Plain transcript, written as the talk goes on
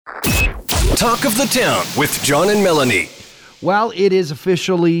Talk of the Town with John and Melanie. Well, it is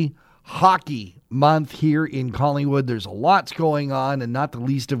officially hockey month here in Collingwood. There's lots going on, and not the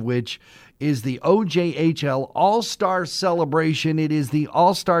least of which is the OJHL All-Star Celebration. It is the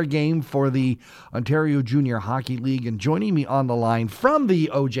All-Star game for the Ontario Junior Hockey League. And joining me on the line from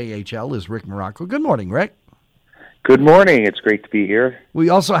the OJHL is Rick Morroco. Good morning, Rick. Good morning. It's great to be here. We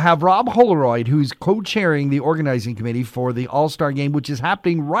also have Rob Holyrod, who's co-chairing the organizing committee for the All-Star Game, which is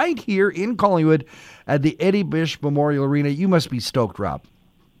happening right here in Collingwood at the Eddie Bish Memorial Arena. You must be stoked, Rob.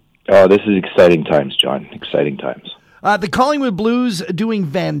 Oh, this is exciting times, John. Exciting times. The Collingwood Blues doing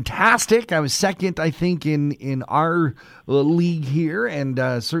fantastic. I was second, I think, in our league here, and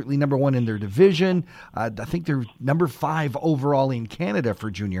certainly number one in their division. I think they're number 5 overall in Canada for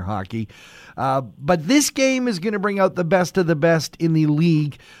junior hockey. But this game is going to bring out the best of the best in the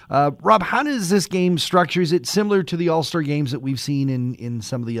league. Rob, how does this game structure? Is it similar to the All-Star games that we've seen in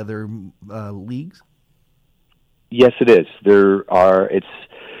some of the other leagues? Yes, it is. It's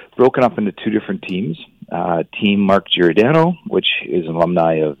broken up into 2 different teams. Team Mark Giordano, which is an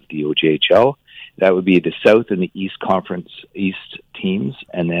alumni of the OJHL. That would be the South and the East Conference East teams,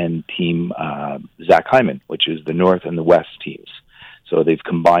 and then Team Zach Hyman, which is the North and the West teams. So they've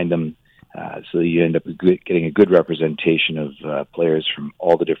combined them, so you end up getting a good representation of players from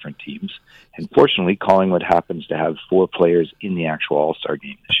all the different teams. And fortunately, Collingwood happens to have 4 players in the actual All-Star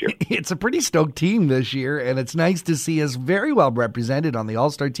game this year. It's a pretty stoked team this year, and it's nice to see us very well represented on the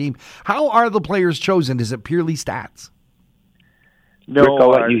All-Star team. How are the players chosen? Is it purely stats? No, Rick, I'll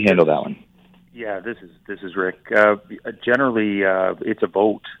let you handle that one. Yeah, this is Rick. Generally, it's a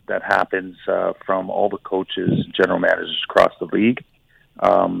vote that happens from all the coaches, general managers across the league,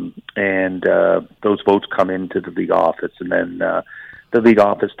 and those votes come into the league office, and then the league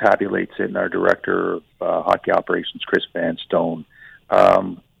office tabulates it, and our director of hockey operations, Chris Van Stone,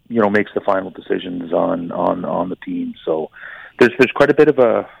 makes the final decisions on the team. So there's quite a bit of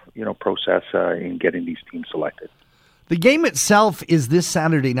a process in getting these teams selected. The game itself is this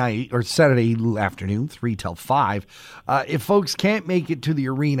Saturday night, or Saturday afternoon, 3 till 5. If folks can't make it to the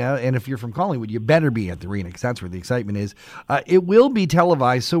arena, and if you're from Collingwood, you better be at the arena, because that's where the excitement is. It will be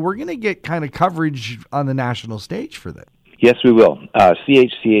televised, so we're going to get kind of coverage on the national stage for that. Yes, we will.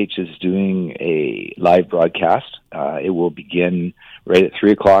 CHCH is doing a live broadcast. It will begin right at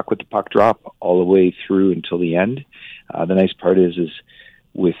 3 o'clock with the puck drop all the way through until the end. The nice part is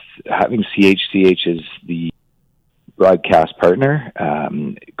with having CHCH as the broadcast partner,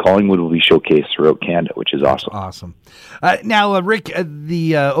 Collingwood will be showcased throughout Canada, which is awesome. Awesome. Now, Rick,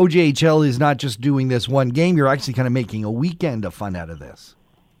 the OJHL is not just doing this one game. You're actually kind of making a weekend of fun out of this.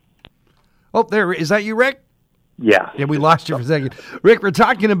 Oh, there. Is that you, Rick? Yeah. Yeah, we lost you for a second. Rick, we're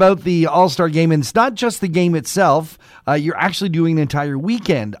talking about the All-Star Game, and it's not just the game itself. You're actually doing an entire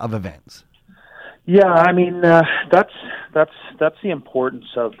weekend of events. Yeah, I mean, that's the importance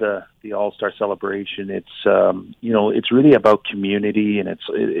of the All-Star celebration. It's it's really about community, and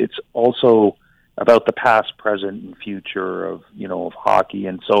it's also about the past, present, and future of hockey.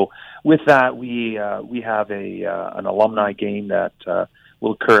 And so with that, we have an alumni game that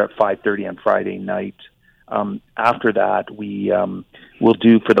will occur at 5:30 on Friday night. After that, we'll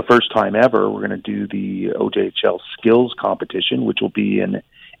do, for the first time ever, we're going to do the OJHL skills competition, which will be an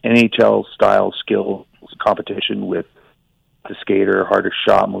NHL-style skills competition with the skater, hardest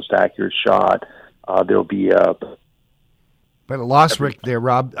shot, most accurate shot. There'll be but I lost Rick there,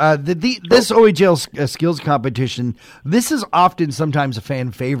 Rob. This OHL skills competition, this is often sometimes a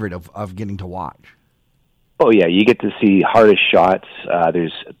fan favorite of getting to watch. Oh, yeah, you get to see hardest shots.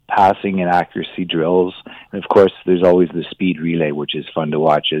 There's passing and accuracy drills. And, of course, there's always the speed relay, which is fun to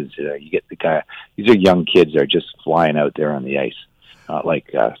watch. As you get these are young kids that are just flying out there on the ice.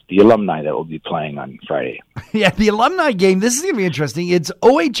 Like the alumni that will be playing on Friday. Yeah, the alumni game, this is going to be interesting. It's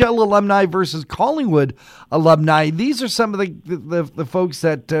OHL alumni versus Collingwood alumni. These are some of the folks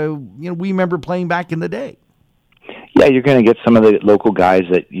that we remember playing back in the day. Yeah, you're going to get some of the local guys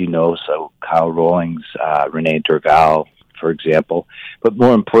that so Kyle Rawlings, Rene Dorval, for example. But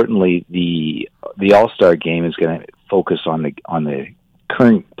more importantly, the All-Star game is going to focus on the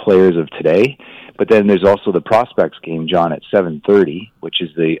current players of today. But then there's also the prospects game, John, at 7:30, which is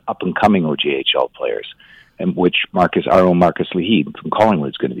the up-and-coming OJHL players, and which our own Marcus Lahib from Collingwood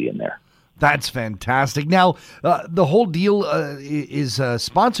is going to be in there. That's fantastic. Now, the whole deal is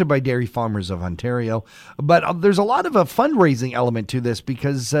sponsored by Dairy Farmers of Ontario, but there's a lot of a fundraising element to this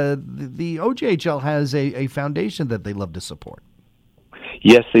because the OJHL has a foundation that they love to support.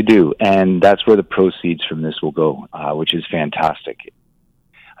 Yes, they do, and that's where the proceeds from this will go, which is fantastic.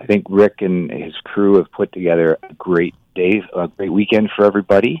 I think Rick and his crew have put together a great weekend for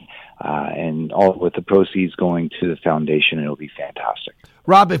everybody. and all with the proceeds going to the foundation, it'll be fantastic.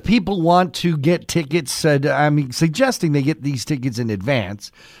 Rob, if people want to get tickets, suggesting they get these tickets in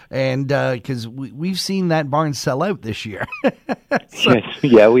advance, and because we've seen that barn sell out this year. Yes,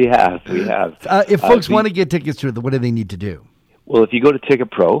 yeah, we have. If folks want to get tickets to it, what do they need to do? Well, if you go to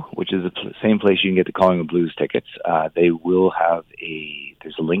Ticket Pro, which is the same place you can get the Collingwood Blues tickets, they will have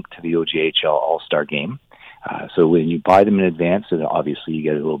there's a link to the OJHL All-Star Game. So when you buy them in advance, then obviously you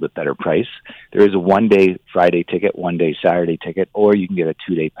get a little bit better price. There is a one-day Friday ticket, one-day Saturday ticket, or you can get a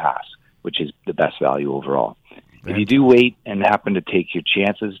two-day pass, which is the best value overall. If you do wait and happen to take your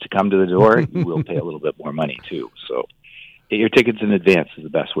chances to come to the door, you will pay a little bit more money too. So get your tickets in advance is the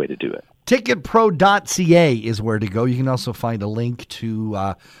best way to do it. Ticketpro.ca is where to go. You can also find a link to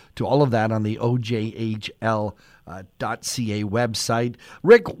all of that on the OJHL.ca website.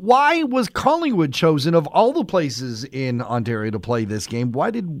 Rick, why was Collingwood chosen of all the places in Ontario to play this game? Why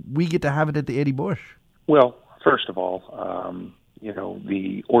did we get to have it at the Eddie Bush? Well, first of all,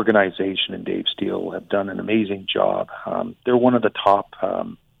 the organization and Dave Steele have done an amazing job. They're one of the top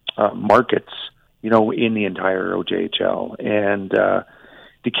markets, in the entire OJHL. And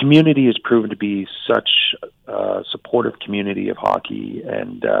the community has proven to be such a supportive community of hockey,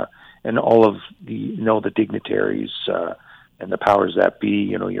 and all of the dignitaries and the powers that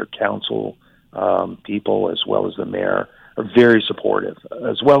be, your council people as well as the mayor are very supportive,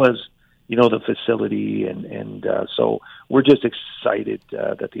 as well as the facility, and so we're just excited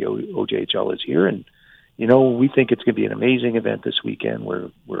that the OJHL is here, and we think it's going to be an amazing event this weekend. We're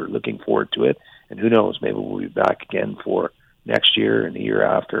looking forward to it, and who knows, maybe we'll be back again for next year and the year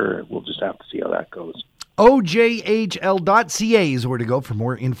after. We'll just have to see how that goes. OJHL.ca is where to go for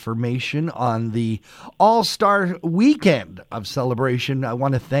more information on the All-Star Weekend of celebration. I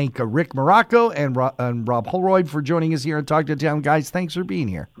want to thank Rick Morroco and Rob Holyrod for joining us here on Talk to Town. Guys, thanks for being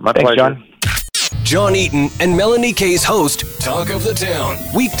here. My pleasure. John. John Eaton and Melanie Kay's host, Talk of the Town,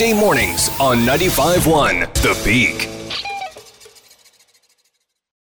 weekday mornings on 95.1 The Peak.